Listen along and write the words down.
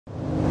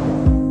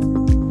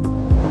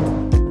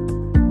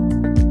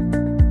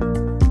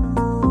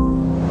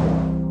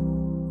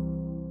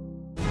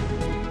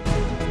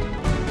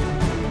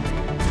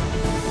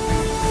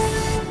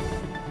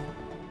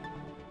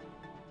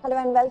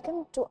and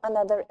welcome to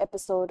another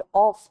episode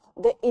of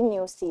the In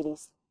News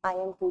series. I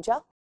am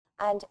Pooja,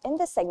 and in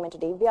this segment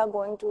today we are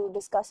going to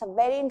discuss a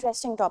very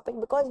interesting topic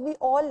because we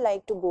all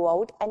like to go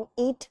out and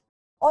eat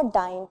or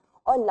dine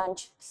or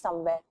lunch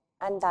somewhere,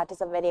 and that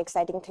is a very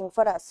exciting thing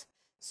for us.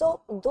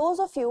 So those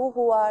of you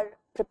who are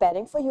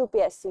preparing for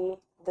UPSC,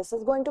 this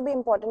is going to be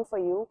important for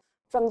you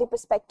from the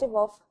perspective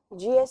of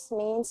GS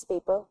Mains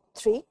Paper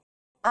 3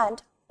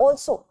 and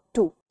also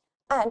 2.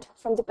 And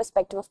from the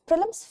perspective of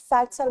prelims,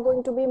 facts are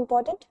going to be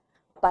important.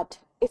 But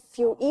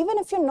even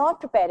if you're not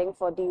preparing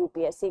for the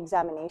UPSC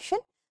examination,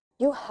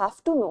 you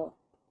have to know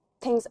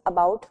things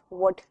about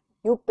what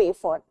you pay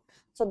for.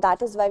 So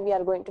that is why we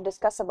are going to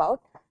discuss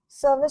about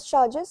service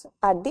charges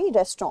at the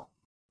restaurant.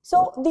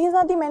 So these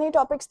are the many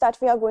topics that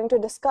we are going to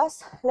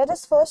discuss. Let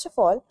us first of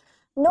all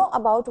know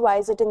about why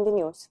is it in the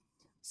news.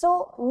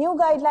 So new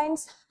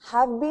guidelines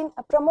have been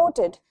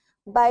promoted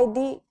by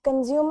the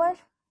Consumer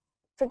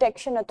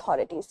Protection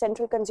Authority,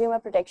 Central Consumer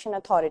Protection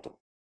Authority,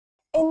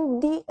 in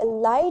the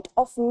light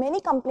of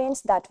many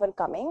complaints that were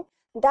coming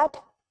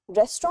that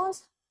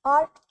restaurants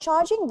are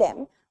charging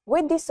them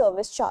with the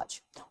service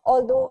charge.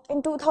 Although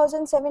in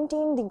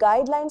 2017 the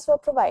guidelines were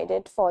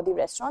provided for the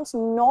restaurants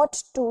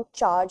not to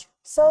charge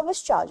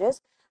service charges,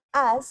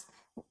 as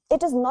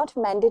it is not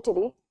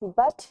mandatory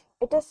but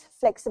it is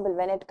flexible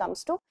when it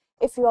comes to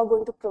if you are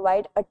going to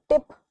provide a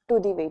tip to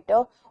the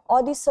waiter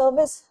or the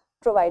service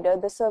provider,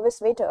 the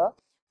service waiter,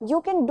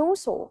 you can do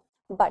so,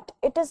 but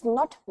it is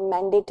not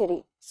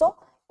mandatory. So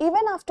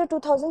even after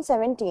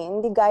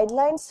 2017, the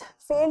guidelines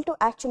failed to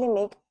actually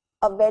make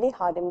a very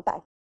hard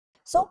impact.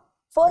 So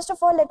first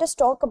of all, let us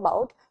talk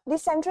about the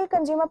Central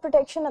Consumer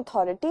Protection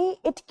Authority.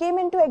 It came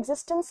into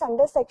existence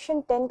under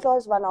Section 10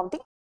 Clause 1 of the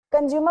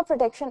Consumer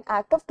Protection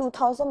Act of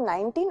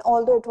 2019,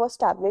 although it was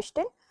established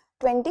in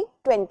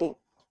 2020.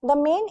 The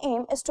main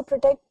aim is to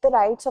protect the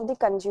rights of the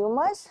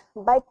consumers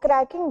by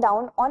cracking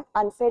down on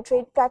unfair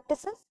trade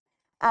practices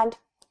and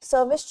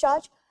service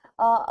charge,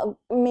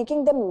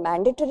 making them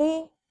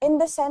mandatory, in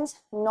the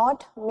sense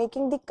not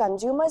making the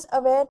consumers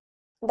aware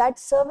that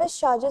service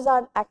charges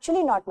are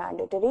actually not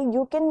mandatory.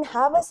 You can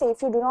have a say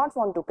if you do not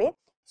want to pay.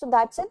 So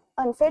that's an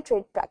unfair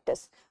trade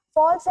practice.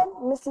 False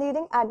and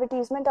misleading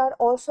advertisement are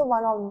also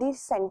one of these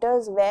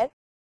centers where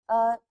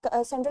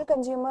Central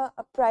Consumer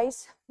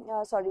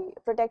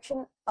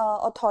Protection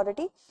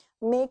Authority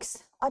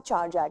makes a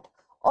charge at.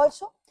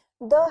 Also,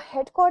 the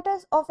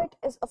headquarters of it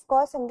is of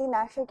course in the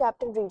National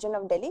Capital Region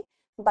of Delhi,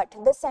 but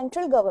the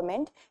central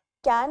government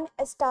can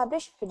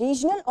establish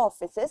regional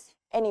offices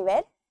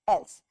anywhere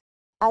else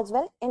as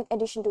well in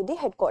addition to the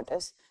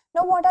headquarters.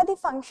 Now, what are the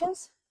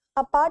functions?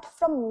 Apart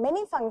from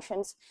many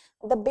functions,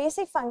 the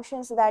basic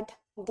functions that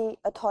the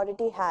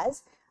authority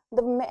has,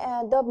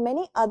 the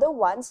many other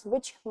ones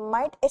which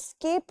might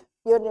escape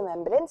your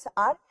remembrance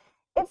are: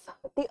 if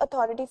the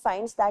authority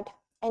finds that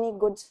any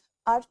goods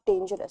are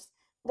dangerous,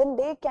 then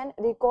they can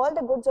recall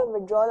the goods or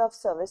withdrawal of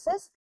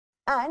services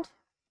and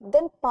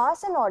then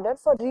pass an order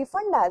for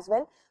refund as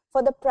well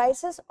for the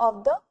prices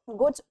of the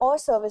goods or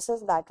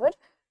services that were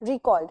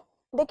recalled.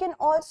 They can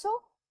also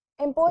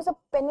impose a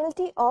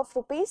penalty of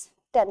rupees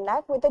 10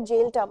 lakh with a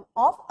jail term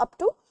of up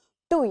to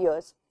 2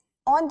 years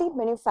on the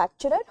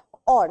manufacturer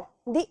or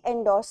the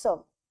endorser.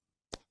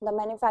 The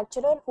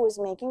manufacturer who is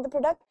making the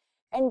product,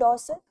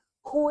 endorser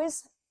who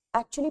is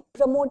actually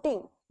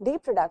promoting the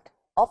product,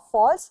 of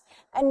false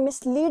and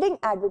misleading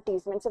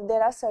advertisements, if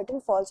there are certain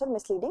false or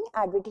misleading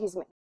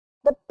advertisement.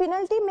 The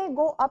penalty may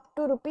go up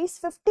to rupees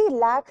 50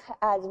 lakh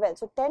as well.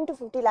 So 10 to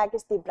 50 lakh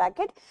is the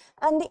bracket,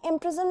 and the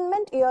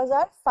imprisonment years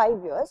are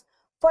 5 years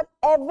for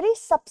every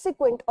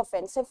subsequent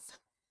offense. If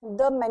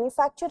the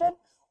manufacturer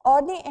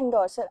or the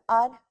endorser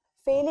are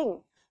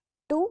failing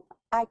to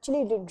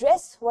actually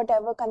redress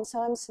whatever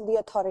concerns the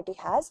authority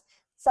has,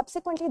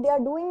 subsequently they are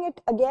doing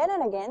it again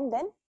and again,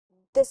 then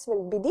this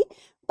will be the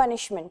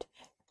punishment.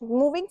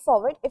 Moving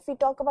forward, if we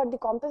talk about the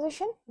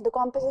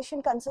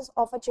composition consists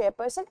of a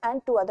chairperson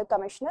and 2 other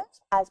commissioners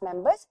as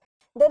members.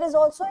 There is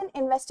also an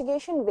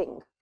investigation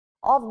wing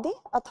of the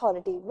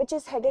authority which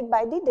is headed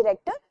by the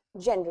Director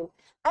General,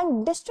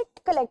 and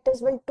district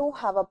collectors will too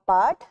have a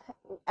part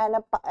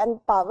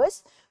and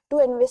powers to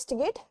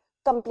investigate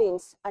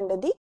complaints under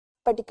the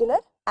particular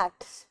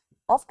acts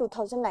of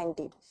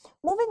 2019.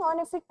 Moving on,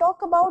 if we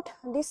talk about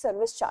the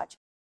service charge,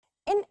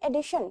 in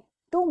addition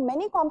to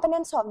many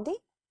components of the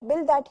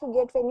bill that you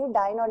get when you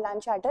dine or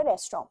lunch at a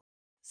restaurant,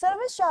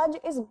 service charge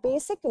is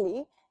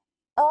basically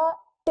a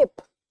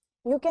tip.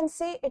 You can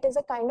say it is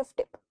a kind of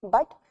tip,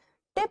 but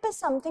tip is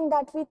something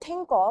that we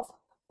think of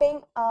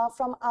paying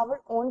from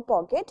our own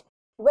pocket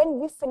when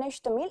we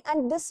finish the meal,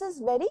 and this is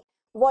very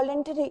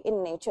voluntary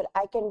in nature.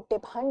 I can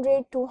tip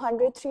 100,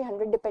 200,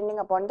 300 depending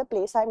upon the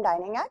place I'm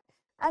dining at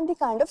and the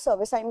kind of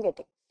service I'm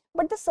getting.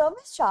 But the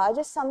service charge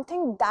is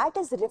something that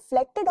is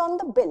reflected on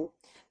the bill.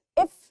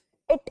 If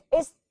it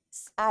is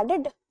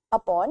added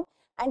upon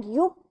and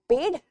you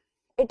paid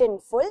it in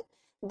full,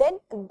 then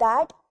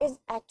that is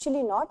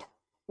actually not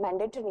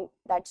mandatory.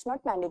 That's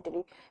not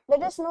mandatory.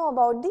 Let us know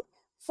about the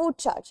food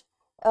charge.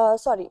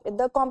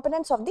 The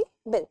components of the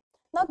bill.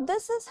 Now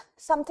this is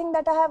something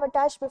that I have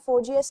attached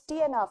before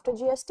GST and after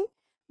GST.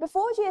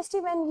 Before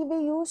GST, when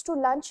we used to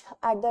lunch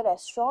at the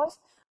restaurants,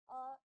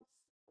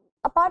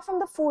 apart from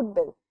the food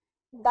bill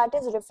that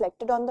is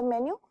reflected on the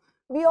menu,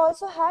 we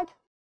also had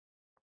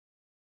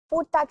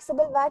food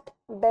taxable VAT,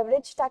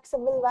 beverage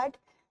taxable VAT.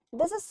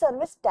 This is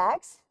service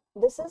tax,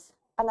 this is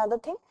another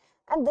thing,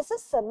 and this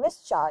is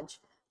service charge.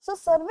 So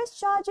service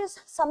charge is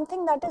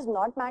something that is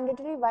not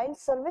mandatory, while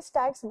service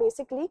tax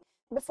basically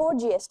before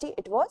GST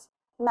it was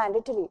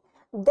mandatory.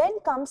 Then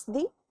comes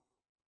the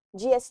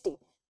GST.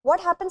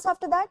 What happens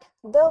after that?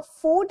 The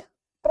food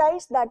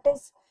price that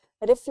is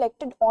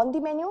reflected on the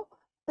menu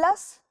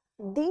plus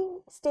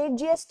the state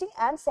GST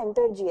and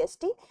center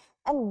GST,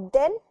 and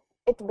then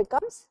it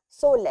becomes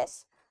so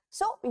less.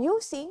 So you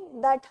see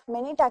that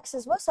many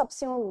taxes were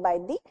subsumed by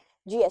the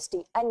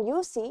GST, and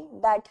you see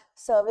that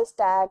service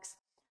tax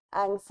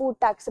and food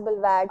taxable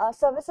VAT,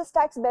 services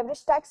tax,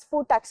 beverage tax,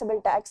 food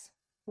taxable tax,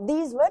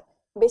 these were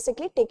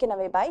basically taken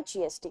away by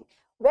GST.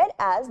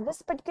 Whereas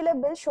this particular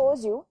bill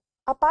shows you,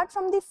 apart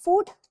from the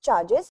food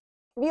charges,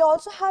 we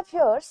also have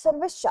here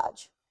service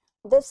charge.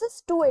 This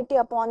is 280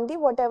 upon the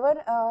whatever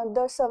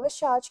the service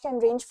charge can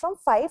range from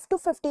 5 to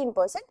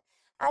 15%,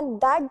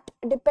 and that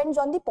depends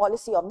on the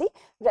policy of the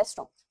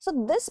restaurant.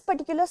 So this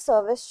particular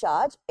service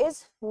charge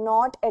is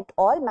not at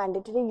all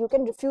mandatory. You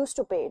can refuse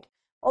to pay it.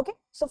 Okay,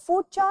 so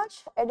food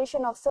charge,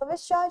 addition of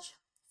service charge,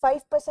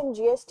 5%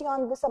 GST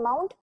on this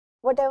amount,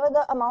 whatever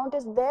the amount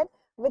is there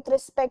with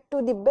respect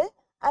to the bill.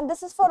 And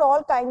this is for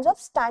all kinds of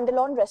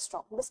standalone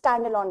restaurants, the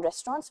standalone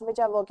restaurants which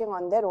are working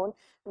on their own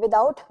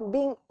without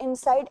being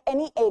inside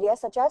any area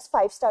such as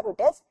 5-star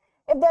hotels.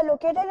 If they are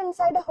located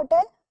inside a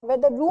hotel where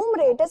the room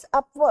rate is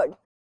upward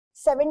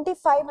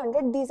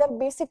 7,500, these are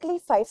basically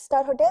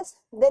 5-star hotels,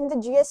 then the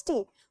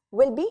GST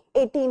will be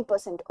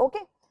 18%. Okay.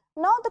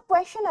 Now the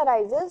question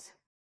arises,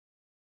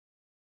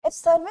 if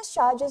service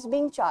charge is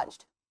being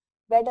charged,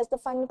 where does the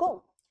fund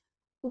go?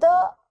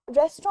 The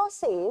restaurant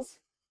says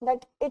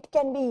that it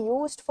can be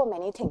used for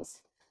many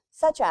things,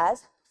 such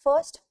as,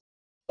 first,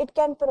 it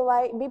can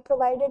be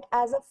provided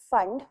as a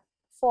fund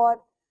for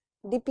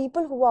the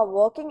people who are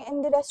working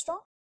in the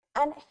restaurant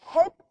and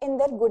help in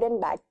their good and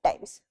bad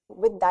times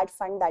with that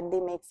fund that they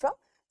make from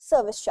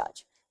service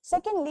charge.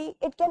 Secondly,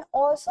 it can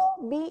also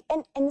be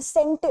an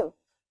incentive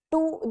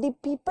to the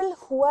people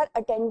who are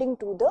attending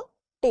to the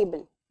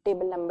table.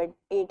 Table number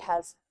 8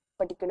 has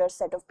particular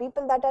set of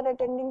people that are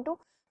attending to.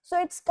 So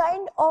it's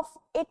kind of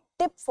a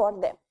tip for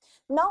them.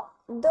 Now,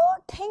 the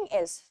thing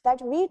is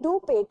that we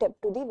do pay tip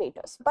to the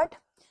waiters, but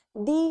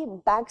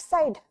the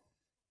backside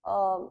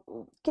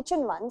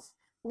kitchen ones,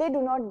 they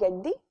do not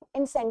get the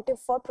incentive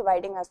for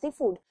providing us the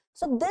food.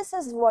 So this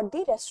is what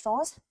the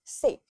restaurants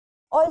say.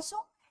 Also,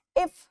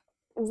 if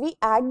we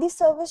add the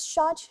service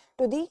charge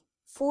to the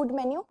food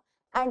menu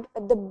and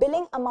the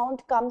billing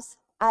amount comes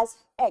as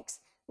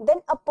X,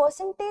 then a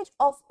percentage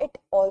of it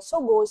also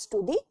goes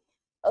to the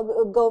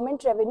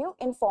government revenue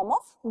in form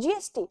of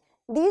GST.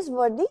 These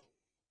were the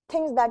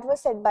things that were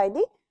said by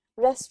the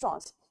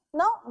restaurants.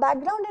 Now,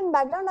 background,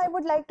 I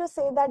would like to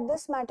say that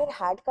this matter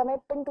had come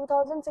up in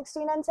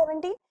 2016 and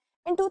 17.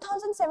 In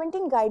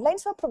 2017,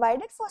 guidelines were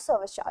provided for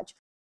service charge,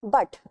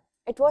 but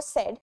it was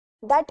said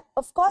that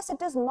of course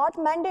it is not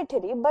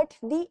mandatory, but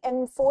the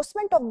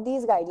enforcement of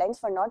these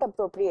guidelines were not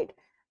appropriate.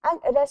 And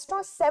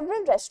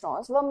several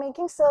restaurants were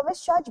making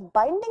service charge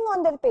binding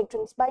on their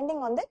patrons, binding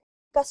on their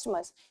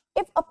customers.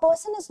 If a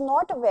person is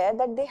not aware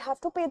that they have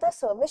to pay the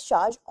service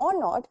charge or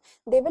not,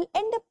 they will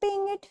end up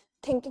paying it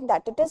thinking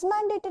that it is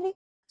mandatory.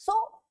 So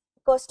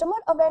customer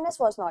awareness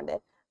was not there,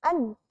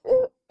 and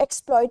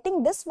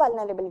exploiting this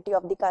vulnerability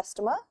of the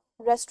customer,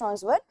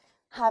 restaurants were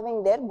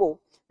having their go.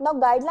 Now,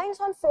 guidelines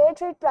on fair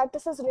trade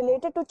practices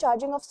related to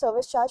charging of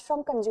service charge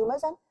from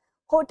consumers and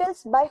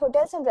hotels by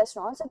hotels and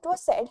restaurants, it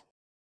was said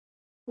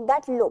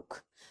that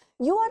look,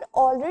 you are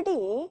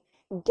already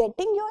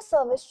getting your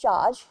service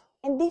charge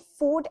in the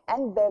food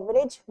and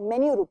beverage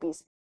menu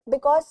rupees,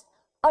 because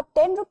a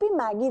 10 rupee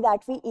Maggie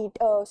that we eat,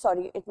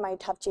 sorry, it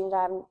might have changed,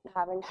 I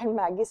haven't had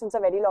Maggie since a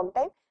very long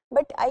time,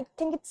 but I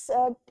think it's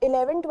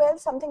 11, 12,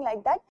 something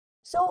like that.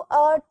 So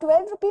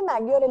 12 rupee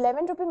Maggie or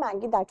 11 rupee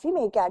Maggie that we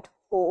make at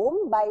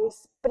home by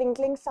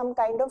sprinkling some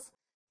kind of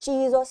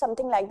cheese or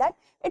something like that,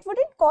 it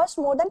wouldn't cost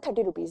more than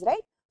 30 rupees,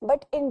 right?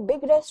 But in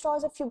big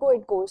restaurants, if you go,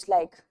 it goes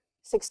like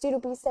 60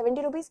 rupees,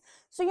 70 rupees.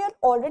 So you're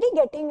already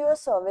getting your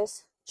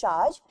service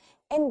charge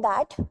in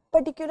that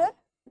particular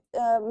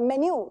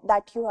menu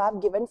that you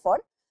have given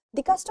for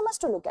the customers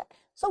to look at.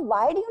 So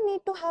why do you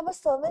need to have a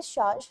service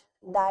charge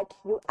that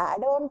you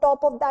add on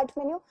top of that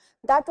menu?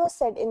 That was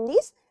said in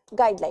these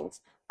guidelines.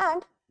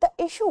 And the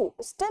issue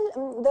still,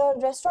 the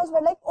restaurants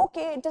were like,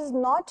 okay, it is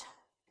not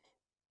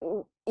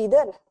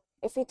either,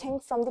 if we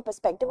think from the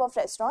perspective of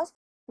restaurants,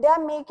 they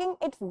are making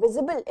it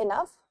visible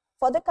enough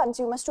for the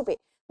consumers to pay,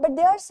 but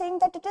they are saying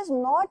that it is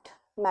not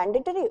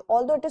mandatory,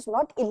 although it is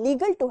not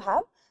illegal to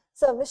have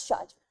service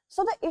charge.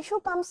 So the issue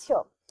comes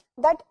here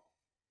that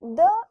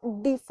the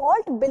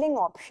default billing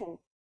option,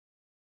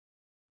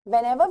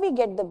 whenever we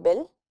get the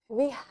bill,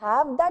 we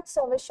have that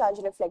service charge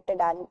reflected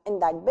in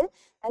that bill,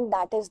 and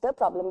that is the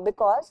problem,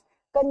 because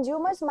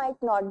consumers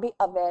might not be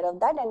aware of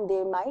that and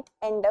they might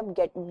end up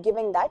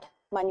giving that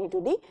money to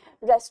the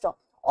restaurant.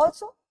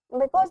 Also,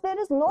 because there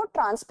is no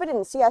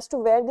transparency as to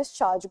where this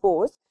charge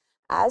goes,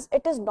 as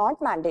it is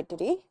not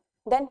mandatory,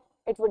 then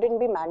it wouldn't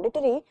be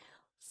mandatory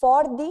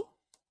for the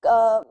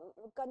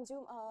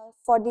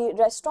for the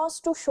restaurants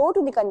to show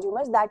to the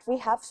consumers that we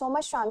have so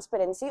much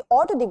transparency,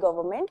 or to the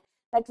government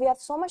that we have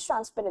so much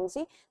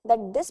transparency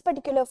that this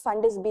particular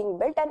fund is being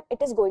built and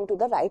it is going to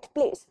the right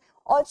place.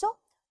 Also,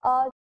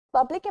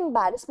 public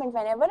embarrassment,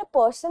 whenever a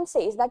person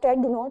says that I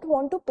do not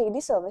want to pay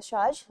the service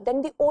charge,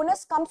 then the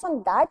onus comes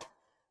on that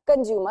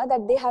consumer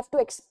that they have to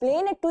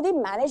explain it to the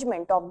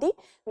management of the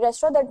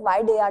restaurant that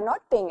why they are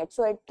not paying it.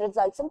 So it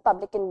results in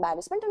public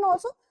embarrassment and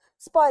also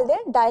spoil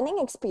their dining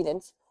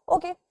experience.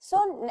 Okay, so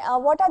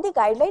what are the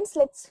guidelines?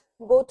 Let's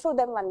go through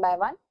them one by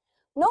one.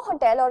 No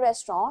hotel or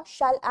restaurant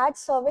shall add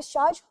service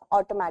charge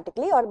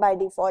automatically or by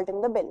default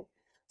in the bill.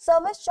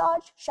 Service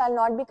charge shall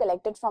not be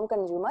collected from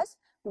consumers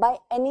by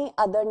any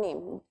other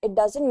name. It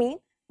doesn't mean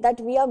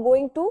that we are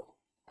going to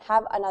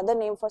have another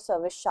name for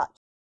service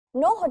charge.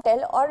 No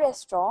hotel or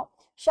restaurant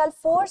shall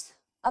force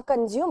a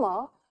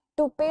consumer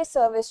to pay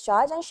service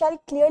charge and shall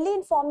clearly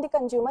inform the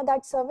consumer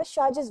that service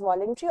charge is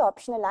voluntary,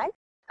 optional and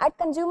at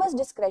consumer's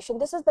discretion.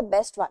 This is the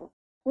best one.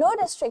 No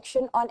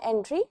restriction on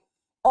entry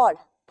or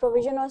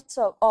provision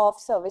of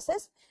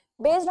services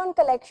based on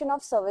collection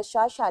of service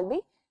charge shall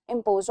be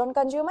imposed on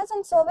consumers,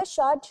 and service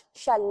charge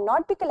shall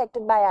not be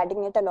collected by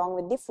adding it along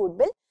with the food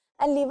bill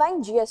and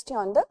levying GST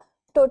on the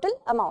total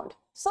amount.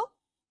 So,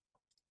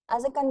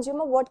 as a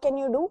consumer, what can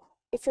you do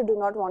if you do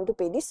not want to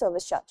pay the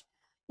service charge?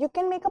 You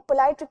can make a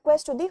polite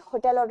request to the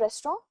hotel or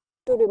restaurant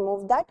to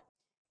remove that.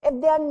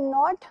 If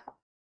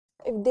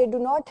they do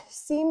not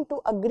seem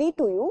to agree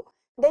to you,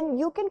 then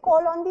you can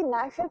call on the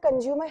National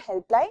Consumer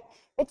Helpline.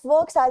 It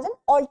works as an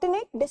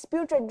alternate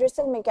dispute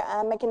redressal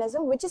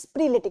mechanism, which is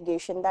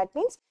pre-litigation. That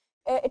means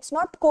it's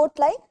not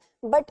court-like,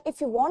 but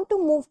if you want to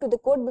move to the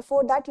court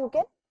before that, you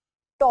can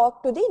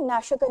talk to the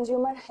National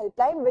Consumer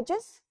Helpline, which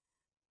is,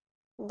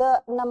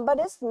 the number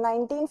is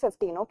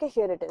 1915. Okay,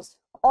 here it is,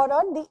 or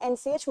on the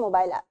NCH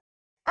mobile app.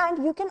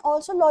 And you can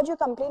also lodge your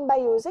complaint by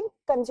using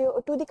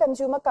to the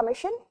Consumer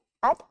Commission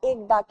at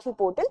𝐾𝐫𝐢𝐬𝐡𝐭𝐢,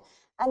 portal,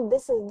 and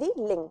this is the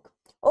link.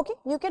 Okay,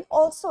 you can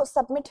also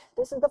submit,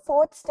 this is the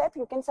fourth step,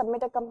 you can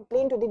submit a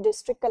complaint to the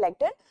district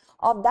collector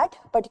of that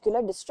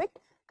particular district,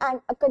 and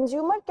a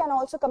consumer can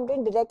also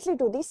complain directly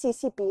to the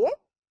CCPA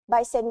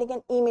by sending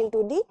an email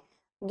to the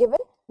given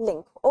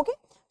link. Okay,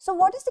 so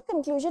what is the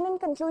conclusion? In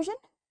conclusion,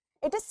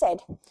 it is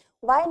said,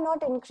 why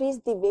not increase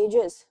the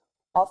wages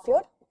of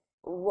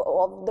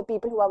the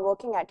people who are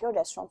working at your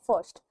restaurant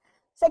first.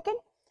 Second,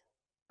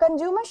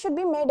 consumers should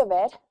be made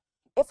aware,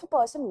 if a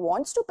person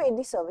wants to pay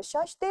the service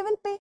charge, they will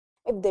pay.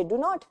 If they do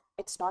not,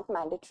 it's not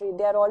mandatory.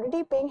 They are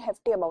already paying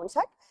hefty amounts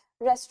at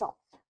restaurant.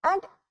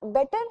 And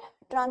better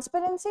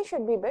transparency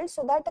should be built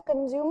so that the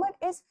consumer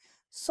is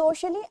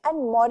socially and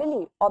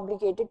morally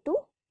obligated to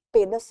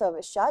pay the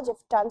service charge.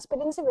 If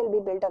transparency will be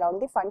built around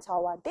the funds,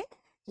 how are they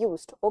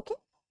used? Okay.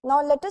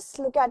 Now let us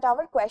look at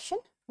our question.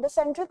 The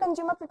Central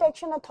Consumer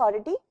Protection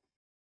Authority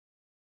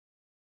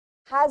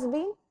has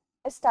been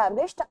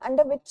established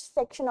under which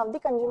section of the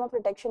Consumer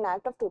Protection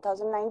Act of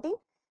 2019?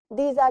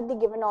 These are the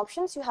given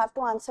options. You have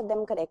to answer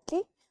them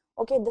correctly.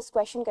 Okay, this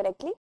question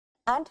correctly.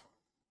 And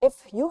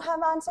if you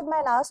have answered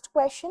my last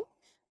question,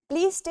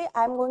 please stay.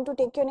 I am going to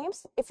take your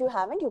names. If you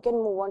haven't, you can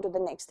move on to the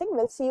next thing.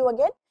 We'll see you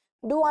again.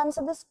 Do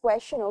answer this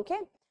question, okay?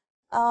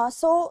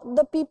 So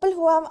the people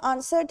who have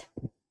answered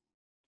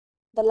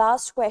the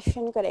last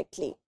question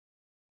correctly,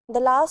 the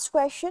last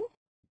question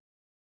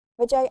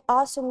which I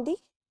asked in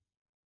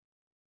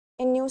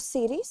news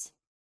series.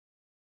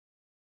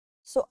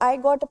 So I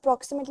got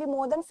approximately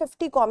more than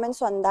 50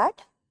 comments on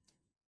that.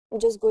 I'm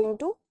just going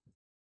to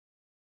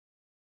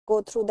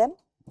go through them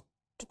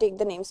to take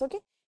the names, okay?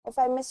 If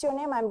I miss your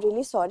name, I'm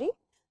really sorry.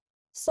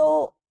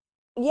 So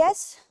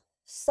yes,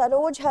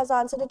 Saroj has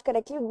answered it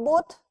correctly.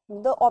 Both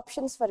the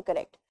options were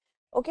correct.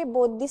 Okay,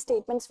 both the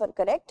statements were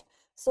correct.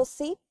 So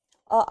see,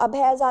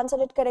 Abhay has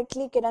answered it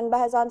correctly. Kiranba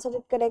has answered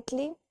it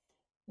correctly.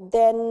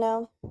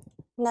 Then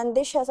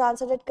Nandish has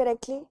answered it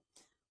correctly.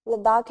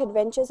 Ladakh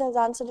Adventures has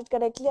answered it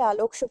correctly.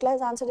 Alok Shukla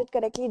has answered it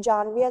correctly.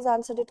 Janvi has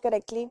answered it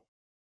correctly.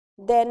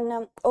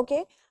 Then,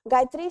 okay,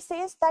 Gayatri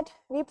says that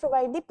we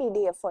provide the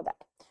PDF for that.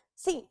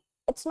 See,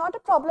 it's not a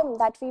problem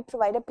that we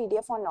provide a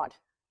PDF or not.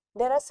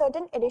 There are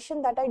certain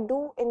additions that I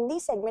do in the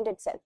segment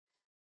itself.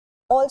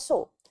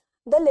 Also,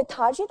 the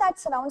lethargy that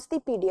surrounds the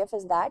PDF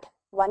is that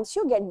once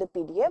you get the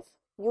PDF,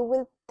 you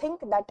will think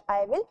that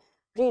I will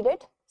read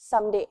it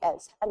someday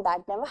else, and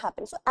that never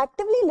happens. So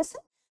actively listen.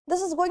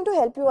 This is going to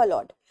help you a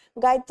lot.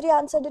 Gayatri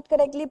answered it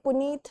correctly.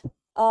 Puneet,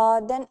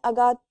 then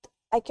Agat,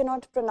 I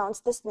cannot pronounce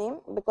this name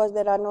because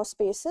there are no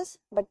spaces,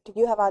 but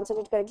you have answered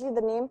it correctly.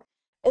 The name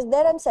is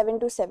there and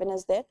 727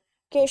 is there.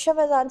 Keshav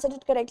has answered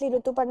it correctly.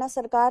 Rituparna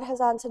Sarkar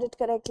has answered it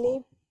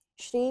correctly.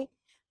 Shri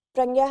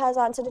Pragya has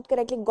answered it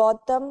correctly.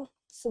 Gautam,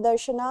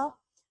 Sudarshana,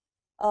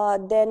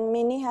 Then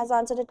Mini has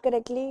answered it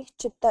correctly.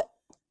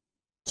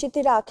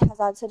 Chitirak has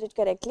answered it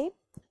correctly.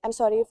 I'm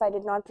sorry if I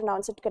did not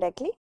pronounce it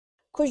correctly.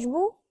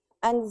 Khushbu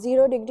and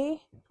 0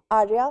 degree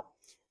Arya,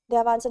 they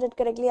have answered it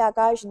correctly.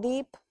 Akash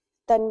Deep,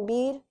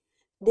 Tanbir,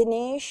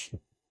 Dinesh,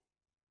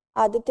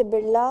 Aditya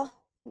Birla,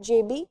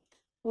 JB,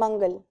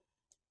 Mangal.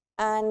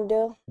 And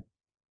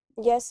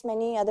yes,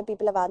 many other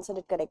people have answered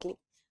it correctly.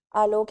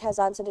 Alok has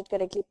answered it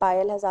correctly.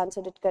 Payal has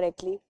answered it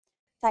correctly.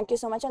 Thank you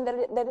so much. And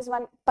there is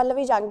one,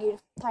 Pallavi Jangir.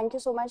 Thank you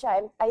so much.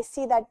 I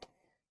see that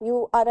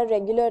you are a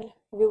regular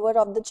viewer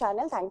of the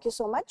channel. Thank you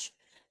so much.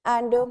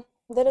 And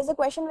there is a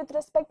question with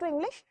respect to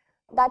English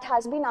that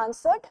has been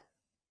answered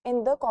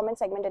in the comment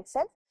segment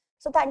itself.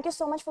 So thank you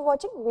so much for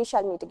watching. We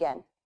shall meet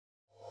again.